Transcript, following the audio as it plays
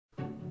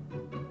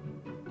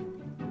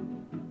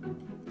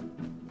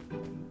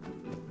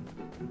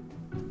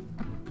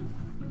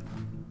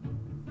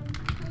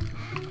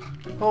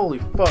Holy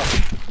fuck.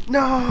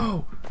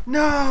 No!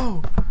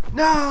 No!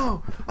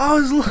 No! I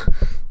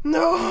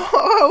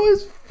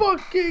was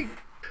fucking...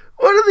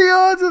 What are the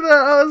odds of that?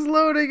 I was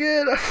loading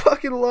in. I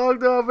fucking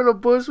logged off in a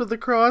bush with the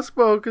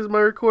crossbow because my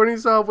recording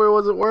software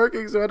wasn't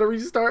working, so I had to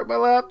restart my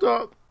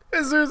laptop.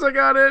 As soon as I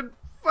got in,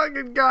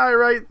 fucking guy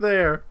right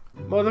there.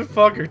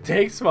 Motherfucker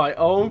takes my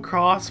own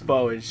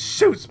crossbow and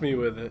shoots me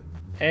with it.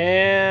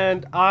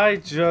 And I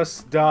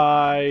just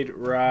died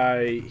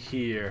right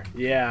here.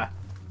 Yeah,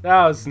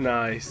 that was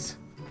nice.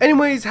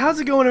 Anyways, how's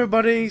it going,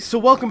 everybody? So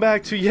welcome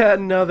back to yet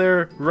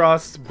another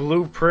Rust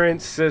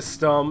Blueprint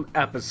System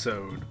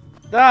episode.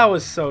 That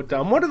was so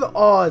dumb. What are the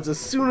odds as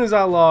soon as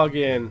I log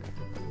in,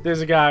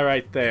 there's a guy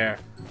right there.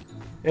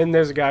 And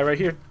there's a guy right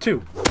here,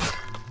 too.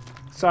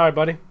 Sorry,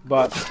 buddy,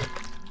 but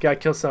gotta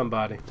kill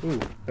somebody. Ooh,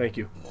 thank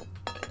you.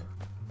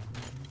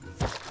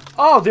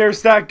 Oh,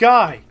 there's that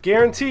guy.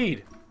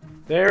 Guaranteed.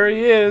 There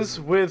he is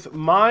with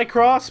my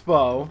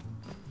crossbow.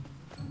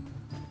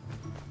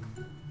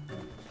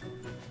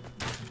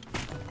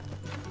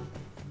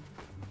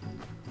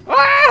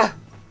 Ah!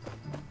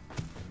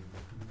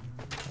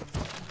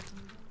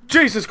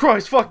 Jesus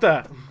Christ, fuck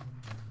that.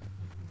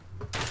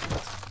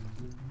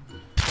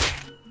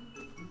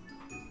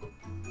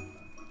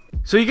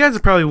 So you guys are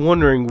probably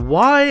wondering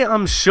why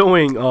I'm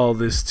showing all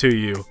this to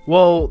you.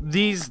 Well,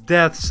 these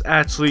deaths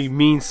actually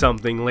mean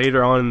something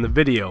later on in the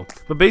video.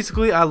 But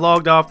basically, I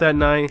logged off that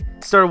night,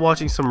 started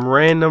watching some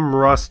random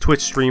Rust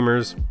Twitch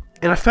streamers,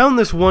 and I found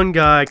this one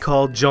guy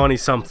called Johnny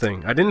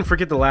something. I didn't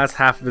forget the last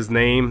half of his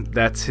name.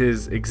 That's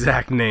his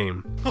exact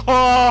name.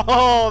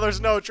 Oh,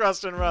 there's no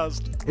trust in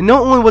Rust. And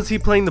not only was he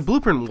playing the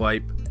blueprint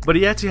wipe, but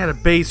he actually had a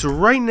base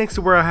right next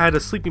to where I had a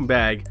sleeping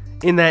bag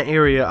in that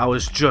area I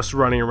was just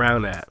running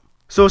around at.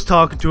 So I was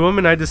talking to him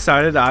and I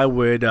decided I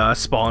would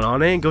spawn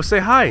on it and go say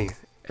hi.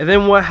 And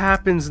then what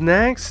happens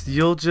next,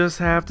 you'll just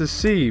have to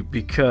see,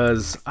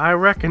 because I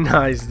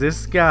recognize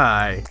this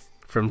guy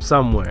from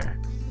somewhere.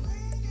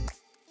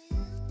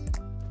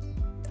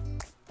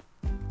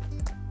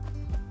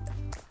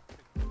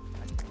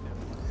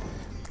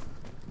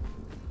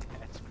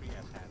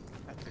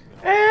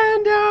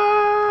 And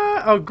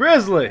oh,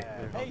 Grizzly!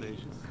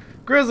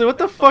 Grizzly, what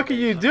the fuck are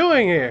you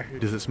doing here?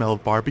 Does it smell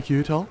of barbecue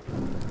at all?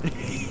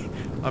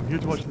 I'm here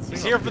to watch the sing-off.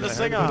 He's here for the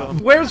sing-off.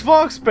 Where's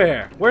Fox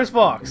Bear? Where's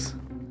Fox?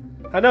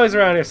 I know he's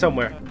around here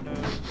somewhere.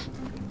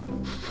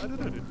 I don't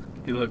know.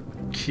 You look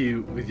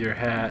cute with your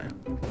hat.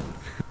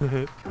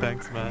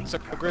 Thanks, man. So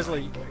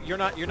Grizzly, you're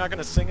not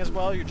gonna sing as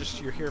well. You're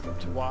here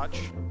to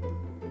watch.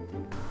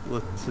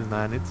 Listen,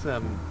 man, it's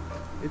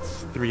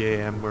 3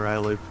 AM where I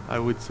live. I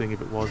would sing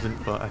if it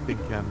wasn't, but I think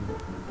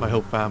my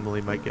whole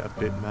family might get a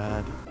bit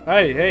mad.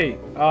 Hey,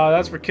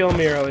 that's for killing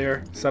me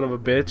earlier, son of a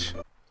bitch.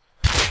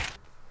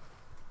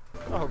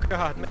 Oh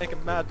God, make a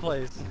mad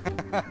place.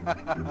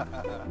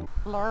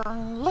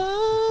 Lonely,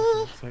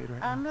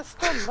 I'm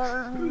Mr.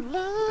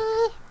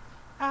 Lonely.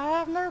 I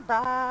have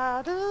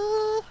nobody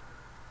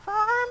for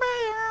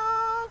my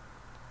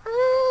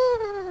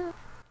own.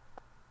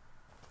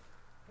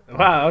 Wow,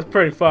 that was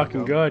pretty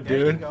fucking good,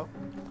 dude.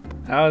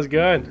 That was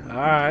good.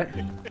 Alright.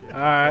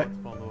 Alright.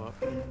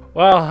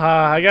 Well,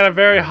 I got a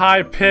very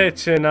high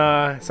pitch and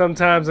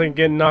sometimes I can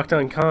get knocked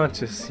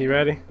unconscious. You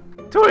ready?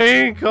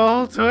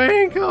 Twinkle,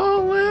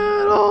 twinkle,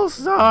 little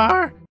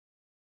star.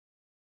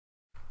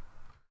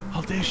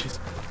 Holdacious,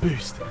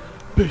 boost,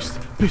 boost,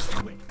 boost,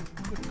 quick.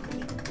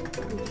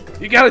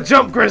 You gotta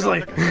jump,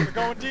 Grizzly. You're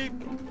going deep.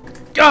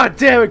 God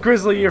damn it,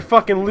 Grizzly, you're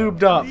fucking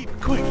lubed up.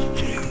 Quick.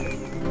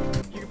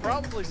 You can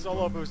probably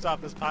solo boost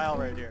off this pile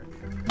right here.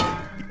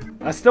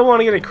 I still want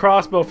to get a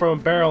crossbow from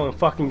a barrel and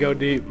fucking go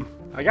deep.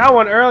 I got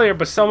one earlier,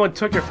 but someone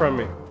took it from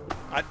me.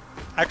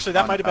 Actually,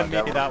 that might have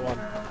been me. That one.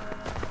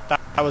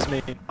 That was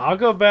me. I'll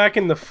go back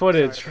in the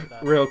footage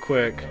real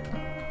quick.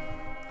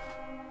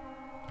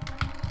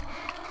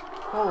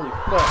 Holy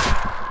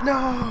fuck.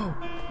 No!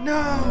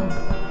 No!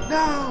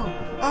 No!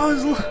 I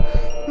was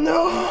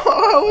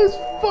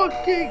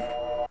fucking...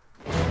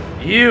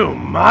 You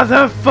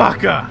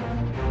motherfucker!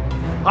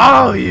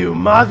 Oh, you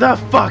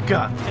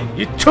motherfucker!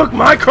 You took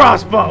my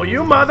crossbow,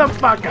 you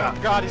motherfucker!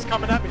 Oh God, he's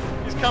coming at me.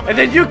 He's coming. And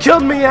then you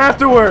killed me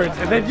afterwards!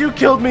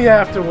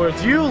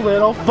 You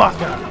little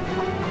fucker!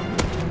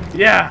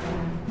 Yeah!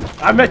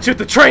 I met you at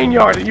the train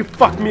yard and you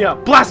fucked me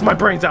up! Blast my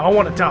brains out, I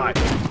wanna die!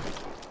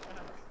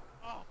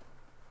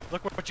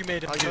 Look what you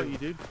made him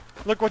do.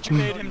 Look what you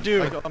made him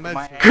do.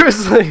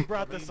 Grizzly! You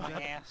brought this up.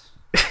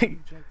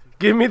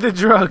 Give me the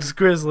drugs,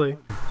 Grizzly.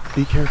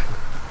 Be careful.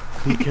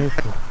 Be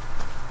careful.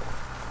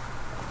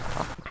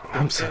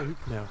 I'm sorry.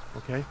 Now,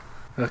 okay?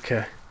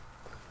 Okay.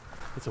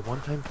 It's a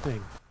one-time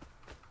thing.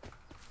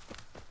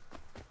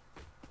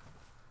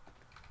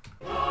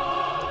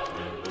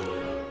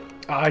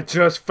 I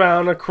just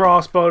found a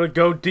crossbow to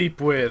go deep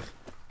with.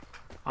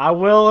 I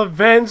will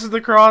avenge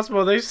the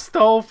crossbow they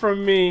stole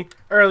from me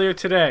earlier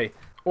today.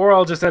 Or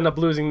I'll just end up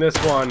losing this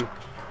one,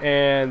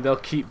 and they'll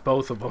keep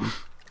both of them.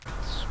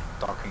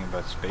 Talking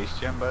about Space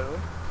Jam, by the way.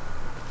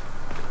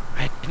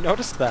 I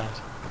noticed that.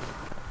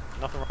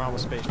 Nothing wrong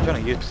with Space Jam. I'm gonna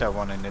use that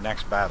one in the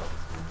next battle.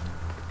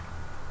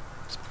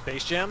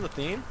 Space Jam, the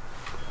theme?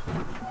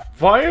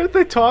 Why aren't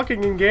they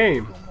talking in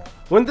game?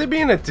 Wouldn't they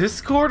be in a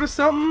Discord or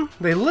something?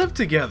 They live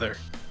together.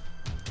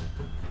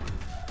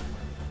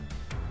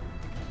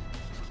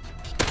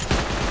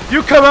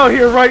 You come out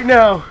here right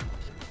now!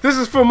 This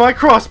is from my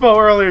crossbow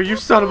earlier, you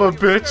son of a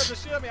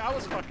bitch! I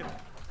was fucking...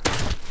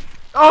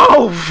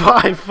 Oh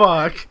my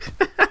fuck!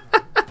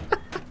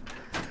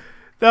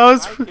 That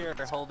was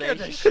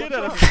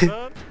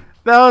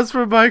that was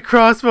from my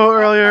crossbow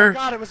earlier. Oh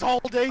God, it was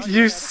Holdacious.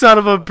 You son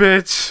of a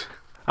bitch!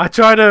 I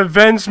tried to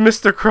avenge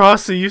Mr.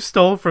 Crossy you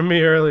stole from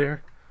me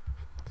earlier.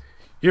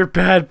 You're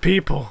bad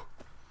people.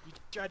 You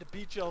tried to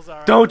beat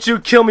Chilzar. Don't you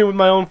kill me with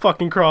my own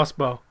fucking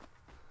crossbow.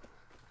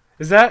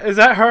 Is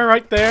that her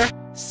right there?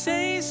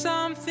 Say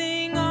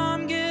something,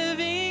 I'm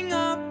giving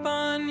up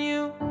on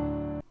you.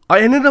 I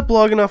ended up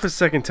logging off a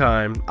second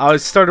time. I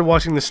started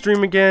watching the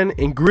stream again,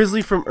 and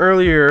Grizzly from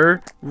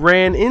earlier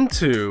ran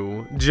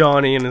into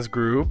Johnny and his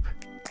group,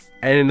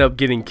 and ended up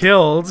getting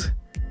killed.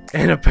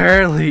 And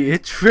apparently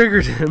it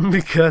triggered him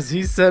because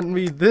he sent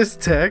me this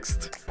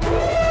text.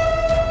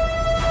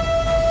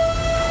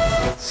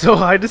 So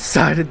I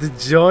decided to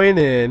join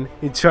in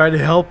and try to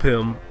help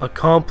him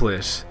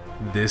accomplish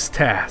this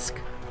task.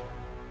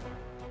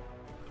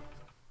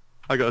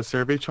 I got a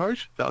survey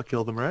charge. That'll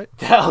kill them, right?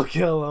 That'll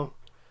kill him.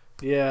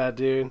 Yeah,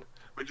 dude.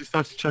 We just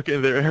have to chuck it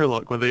in their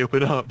airlock when they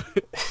open up.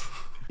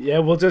 Yeah,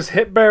 we'll just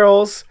hit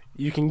barrels.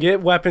 You can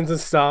get weapons and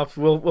stuff.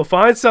 We'll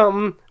find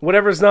something.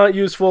 Whatever's not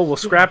useful, we'll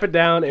scrap it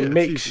down and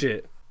make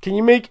shit. Can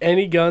you make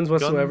any guns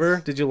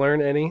whatsoever? Did you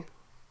learn any?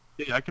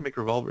 Yeah, I can make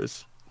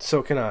revolvers.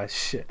 So can I.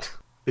 Shit.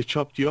 They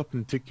chopped you up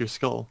and took your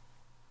skull.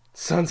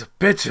 Sons of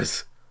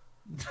bitches.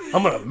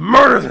 I'm gonna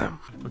murder them.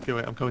 Okay,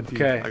 wait, I'm coming to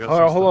you. Okay.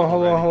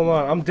 Hold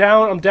on. I'm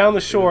down the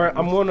shore.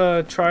 I'm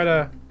gonna try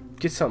to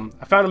get something.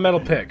 I found a metal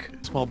pick.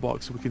 Small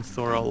box so we can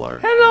store all our...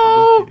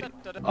 Hello!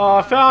 Oh,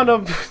 I found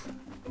him.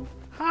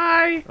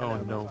 Hi. Oh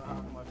no.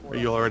 Are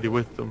you already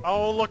with them?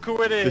 Oh, look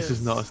who it is. This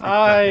is not a sneak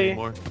Hi. attack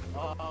anymore.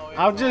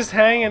 I'm just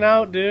hanging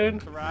out,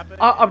 dude.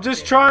 I'm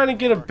just trying to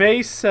get a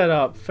base set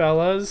up,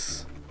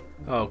 fellas.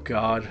 Oh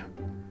god.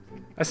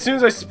 As soon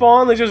as I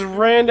spawned, they just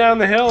ran down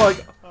the hill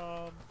like...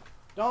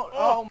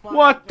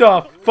 What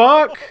the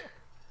fuck?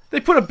 They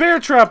put a bear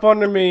trap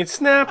under me and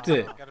snapped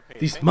it.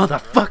 These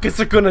motherfuckers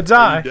are gonna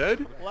die. Are you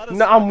dead?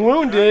 No, I'm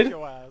wounded.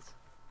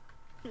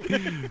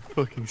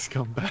 Fucking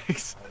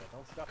scumbags.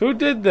 Who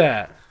did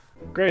that?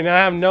 Great, now I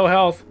have no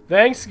health.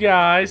 Thanks,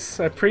 guys.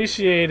 I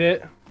appreciate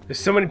it. There's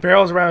so many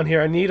barrels around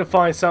here. I need to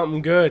find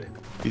something good.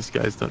 These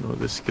guys don't know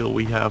the skill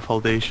we have,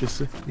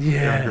 Holdacious.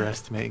 Yeah. They're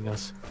underestimating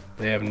us.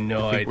 They have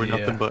no I think idea. We're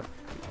nothing but...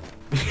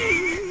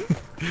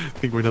 I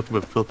think we're nothing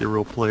but filthy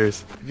role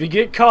players. If you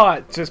get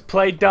caught, just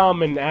play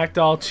dumb and act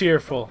all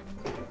cheerful.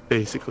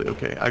 Basically,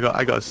 okay. I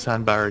got a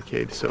sand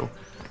barricade, so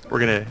we're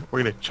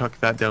gonna chuck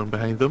that down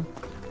behind them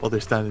while they're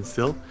standing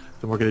still.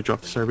 Then we're gonna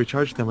drop the survey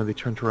charge. Then when they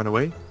turn to run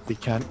away, they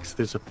can't because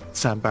there's a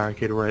sand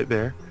barricade right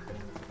there.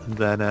 And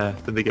then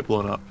they get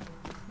blown up.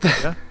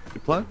 Yeah,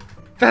 good plan.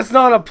 That's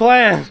not a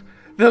plan.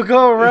 They'll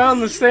go around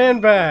the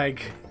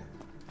sandbag.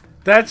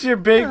 That's your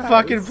big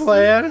fucking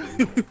plan?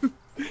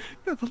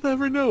 Yeah, they'll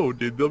never know,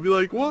 dude. They'll be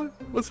like, what?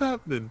 What's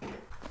happening?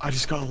 I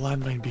just got a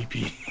landmine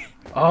BP.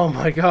 Oh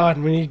my god,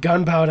 we need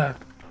gunpowder.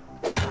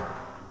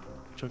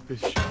 Chuck this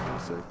shit in a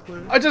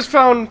circle. I just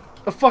found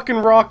a fucking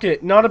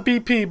rocket. Not a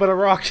BP, but a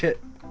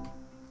rocket.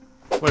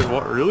 Wait,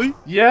 what? Really?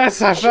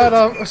 Yes, I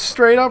found a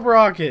straight up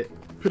rocket.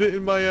 Put it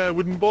in my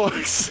wooden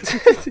box.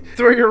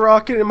 Throw your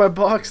rocket in my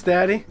box,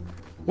 daddy.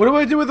 What do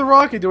I do with the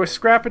rocket? Do I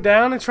scrap it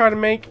down and try to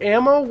make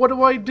ammo? What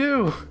do I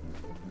do?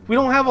 We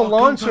don't have a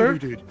launcher.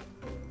 Gunpowder, dude.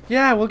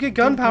 Yeah, we'll get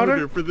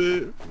gunpowder. For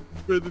the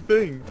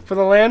thing. For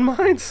the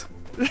landmines?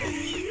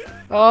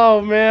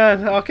 Oh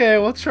man, okay,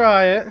 we'll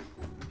try it.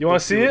 You want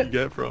to see what it? you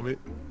get from it.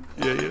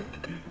 Yeah, yeah.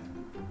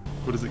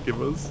 What does it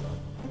give us?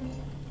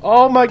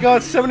 Oh my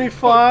god,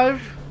 75?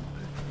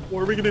 What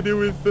are we gonna do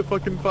with the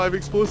fucking 5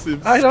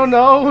 explosives? I don't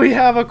know, we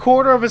have a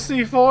quarter of a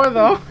C4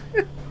 though.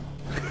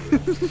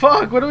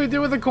 Fuck, what do we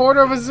do with a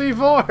quarter of a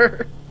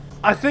C4?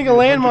 I think a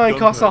landmine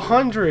costs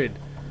 100.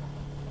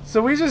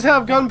 So we just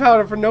have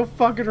gunpowder for no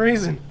fucking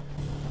reason.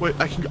 Wait,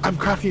 I'm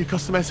crafting a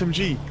custom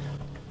SMG.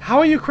 How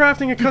are you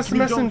crafting a Dude, custom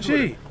give me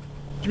SMG?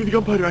 Give me the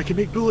gunpowder, I can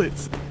make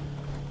bullets.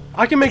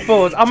 I can make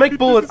bullets. I'll make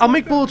bullets. I'll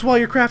make bullets while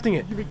you're crafting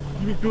it. You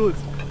make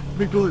bullets. You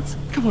make bullets.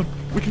 Come on,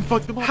 we can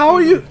fuck them up. How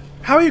are you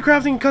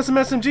crafting a custom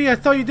SMG? I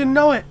thought you didn't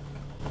know it.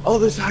 Oh,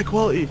 this is high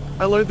quality.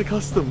 I learned the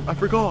custom. I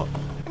forgot.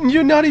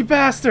 You nutty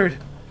bastard.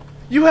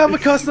 You have a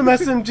custom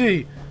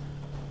SMG.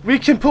 We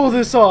can pull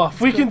this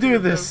off. We can do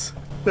this.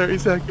 30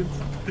 seconds.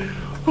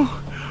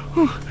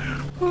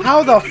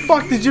 How the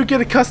fuck did you get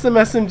a custom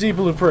SMG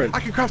blueprint? I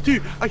can craft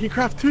 2. I can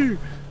craft 2.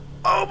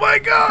 Oh my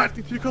god.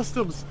 Crafting 2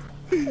 customs.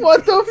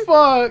 What the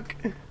fuck?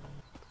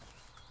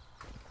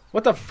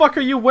 What the fuck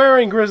are you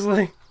wearing,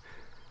 Grizzly?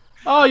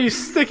 Oh, you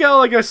stick out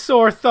like a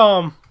sore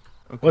thumb.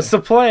 Okay. What's the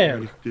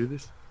plan? Ready to do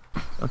this?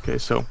 Okay,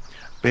 so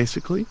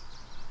basically,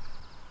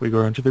 we go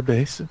around to their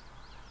base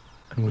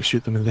and we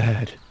shoot them in the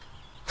head.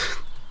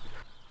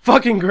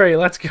 Fucking great,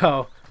 let's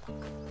go.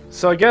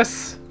 So I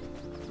guess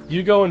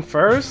you going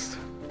first?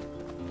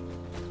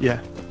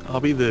 Yeah, I'll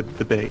be the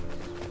bait.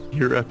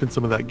 You're repping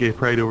some of that gay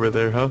pride over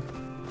there, huh?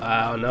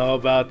 I don't know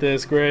about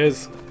this,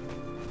 Grizz.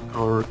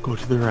 Or go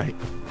to the right.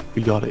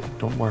 We got it,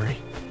 don't worry.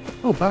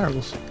 Oh,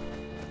 barrels.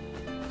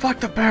 Fuck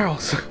the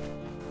barrels.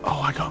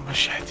 Oh, I got a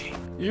machete.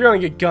 You're gonna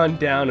get gunned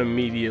down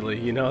immediately,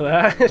 you know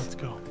that? Let's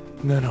go.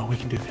 No, we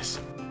can do this.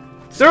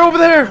 They're over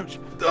there! Crouch.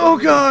 Oh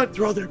god!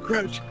 They're all there,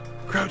 crouch.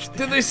 Crouch.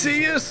 Did they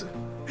see us?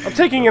 I'm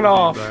taking it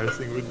off.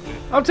 Embarrassing, wouldn't it?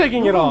 I'm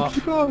taking it off.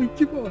 Keep on.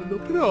 No,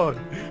 put on.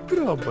 Put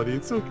on, buddy,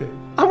 it's okay.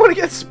 I'm gonna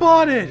get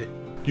spotted!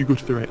 You go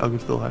to the right, I'll go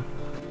to the left.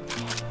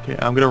 Okay,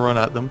 I'm gonna run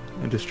at them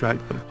and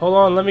distract them. Hold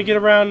on, let me get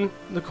around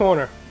the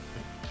corner.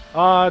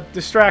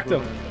 Distract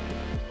them.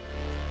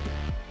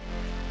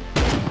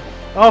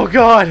 Oh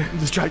god! I'm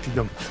distracting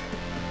them.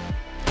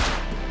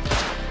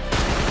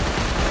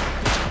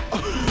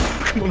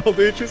 Come on,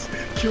 Holdacious.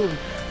 Kill him.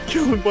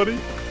 Kill him, buddy.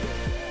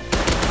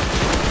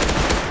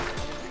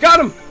 Got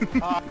him!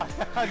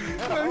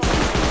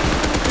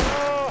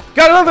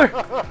 Got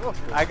another!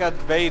 I got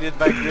baited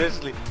by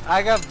Grizzly.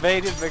 I got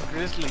baited by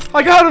Grizzly.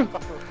 I got him!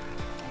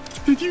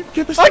 Did you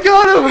get the I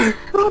got him!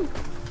 Run!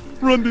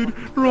 Run,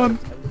 dude, run!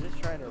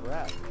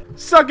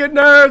 Suck it,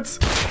 nerds!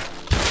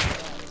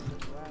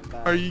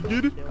 Are you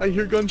good? I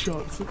hear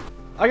gunshots.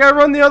 I gotta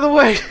run the other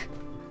way.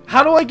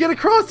 How do I get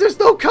across? There's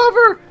no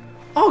cover!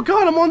 Oh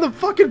god, I'm on the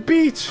fucking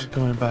beach! I'm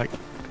coming back.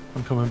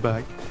 I'm coming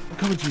back. I'm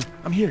coming to you.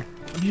 I'm here.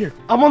 I'm here.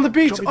 I'm on the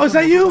beach. Drop me Oh, the is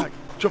gun, that we'll go you?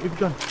 back. Drop me the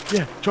gun.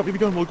 Yeah, drop me the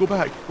gun. We'll go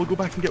back. We'll go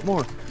back and get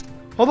more.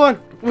 Hold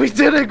on. We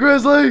did it,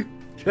 Grizzly!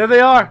 There they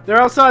are.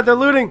 They're outside. They're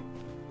looting.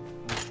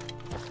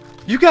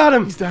 You got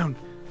him! He's down.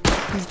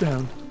 He's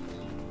down.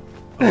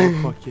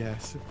 Oh, fuck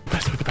yes.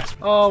 Best with the best.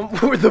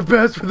 We're the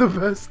best. We're the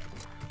best.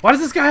 Why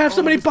does this guy have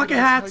so many bucket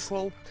hats?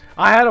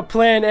 I had a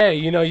plan A.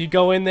 You know, you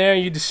go in there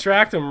and you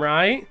distract him,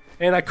 right?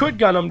 And I could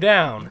gun him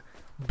down.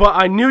 But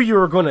I knew you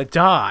were going to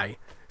die.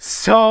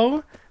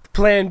 So,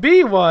 plan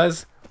B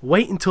was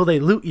wait until they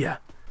loot you.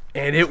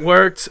 And it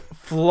worked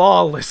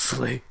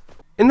flawlessly.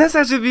 And that's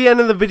actually the end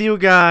of the video,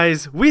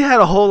 guys. We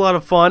had a whole lot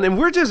of fun, and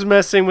we're just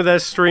messing with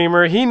that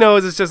streamer. He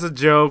knows it's just a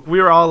joke.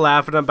 We were all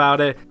laughing about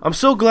it. I'm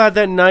so glad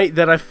that night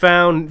that I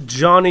found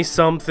Johnny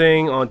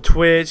something on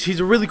Twitch. He's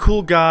a really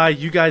cool guy.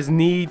 You guys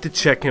need to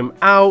check him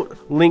out.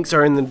 Links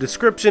are in the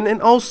description.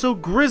 And also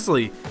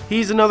Grizzly.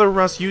 He's another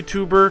Rust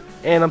YouTuber,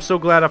 and I'm so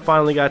glad I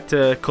finally got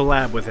to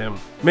collab with him.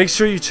 Make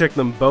sure you check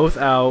them both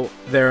out.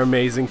 They're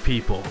amazing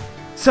people.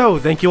 So,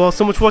 thank you all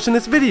so much for watching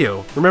this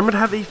video. Remember to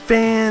have a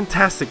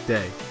fantastic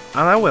day.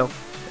 And I will.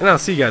 And I'll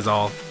see you guys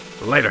all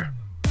later.